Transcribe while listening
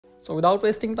So without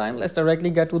wasting time, let's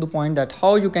directly get to the point that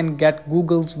how you can get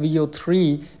Google's Veo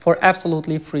 3 for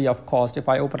absolutely free of cost. If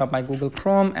I open up my Google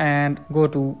Chrome and go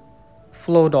to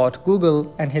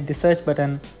flow.google and hit the search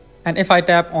button, and if I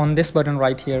tap on this button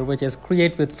right here, which is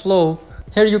create with Flow,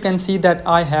 here you can see that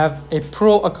I have a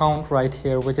pro account right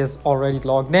here, which is already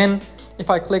logged in. If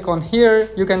I click on here,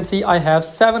 you can see I have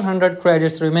 700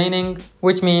 credits remaining,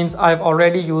 which means I've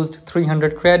already used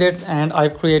 300 credits and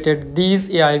I've created these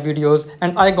AI videos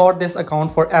and I got this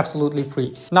account for absolutely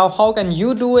free. Now, how can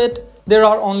you do it? There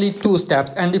are only two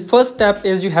steps, and the first step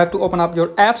is you have to open up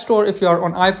your App Store if you are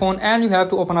on iPhone, and you have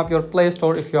to open up your Play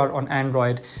Store if you are on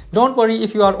Android. Don't worry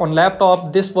if you are on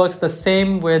laptop, this works the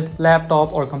same with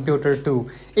laptop or computer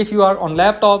too. If you are on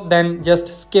laptop, then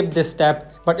just skip this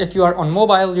step, but if you are on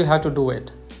mobile, you have to do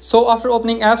it. So after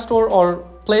opening App Store or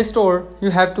Play Store,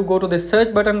 you have to go to the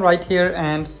search button right here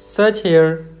and search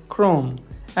here Chrome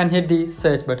and hit the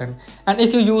search button. And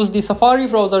if you use the Safari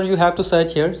browser, you have to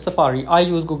search here Safari. I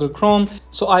use Google Chrome,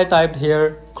 so I typed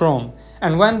here Chrome.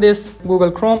 And when this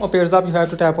Google Chrome appears up, you have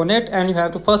to tap on it and you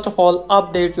have to first of all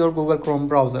update your Google Chrome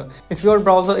browser. If your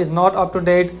browser is not up to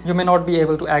date, you may not be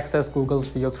able to access Google's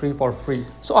Veo 3 for free.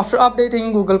 So after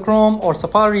updating Google Chrome or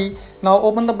Safari, now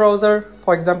open the browser.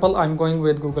 For example, I'm going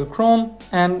with Google Chrome,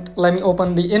 and let me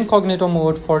open the incognito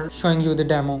mode for showing you the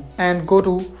demo, and go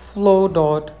to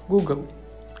flow.google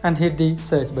and hit the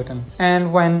search button.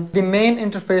 And when the main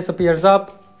interface appears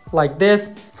up like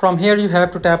this, from here you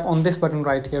have to tap on this button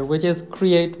right here, which is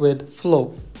create with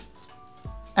Flow.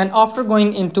 And after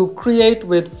going into create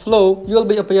with Flow, you'll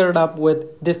be appeared up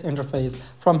with this interface.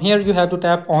 From here you have to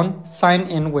tap on sign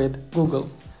in with Google.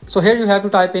 So here you have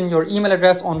to type in your email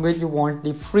address on which you want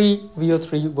the free Veo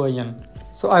 3 version.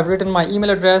 So I've written my email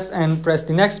address and press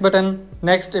the next button.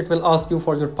 Next, it will ask you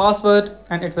for your password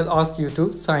and it will ask you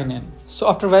to sign in. So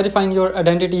after verifying your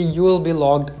identity, you will be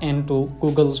logged into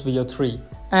Google's Veo 3.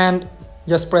 And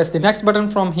just press the next button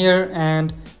from here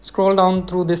and scroll down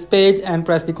through this page and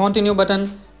press the continue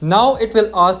button. Now it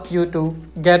will ask you to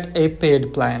get a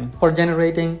paid plan for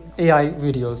generating AI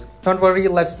videos. Don't worry,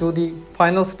 let's do the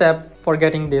final step for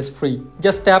getting this free.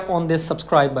 Just tap on this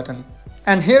subscribe button.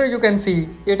 And here you can see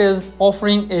it is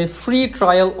offering a free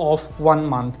trial of 1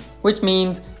 month, which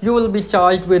means you will be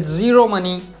charged with zero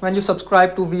money when you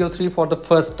subscribe to Veo 3 for the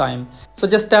first time. So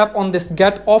just tap on this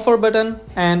get offer button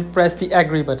and press the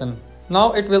agree button.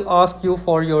 Now it will ask you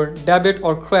for your debit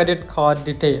or credit card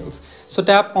details. So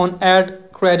tap on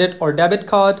add credit or debit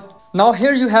card. Now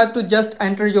here you have to just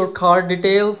enter your card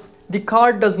details. The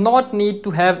card does not need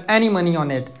to have any money on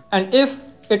it. And if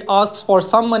it asks for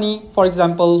some money, for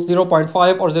example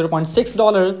 0.5 or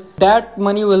 $0.6, that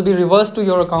money will be reversed to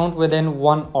your account within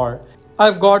 1 hour.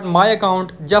 I've got my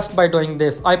account just by doing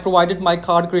this. I provided my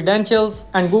card credentials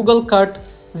and Google cut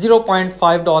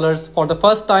 $0.5 for the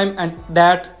first time, and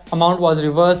that amount was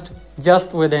reversed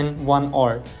just within 1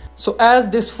 hour. So as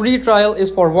this free trial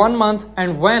is for 1 month,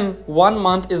 and when 1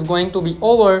 month is going to be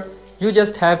over, you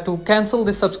just have to cancel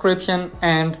the subscription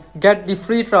and get the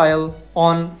free trial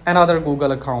on another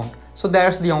Google account. So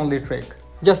that's the only trick.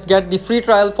 Just get the free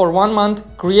trial for 1 month,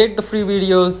 create the free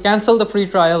videos, cancel the free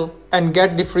trial, and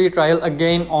get the free trial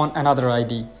again on another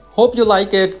ID. Hope you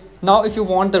like it. Now if you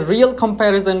want the real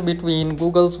comparison between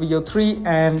Google's Veo 3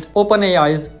 and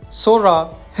OpenAI's Sora,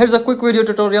 here's a quick video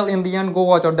tutorial in the end. Go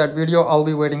watch out that video. I'll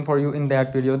be waiting for you in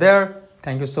that video there.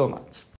 Thank you so much.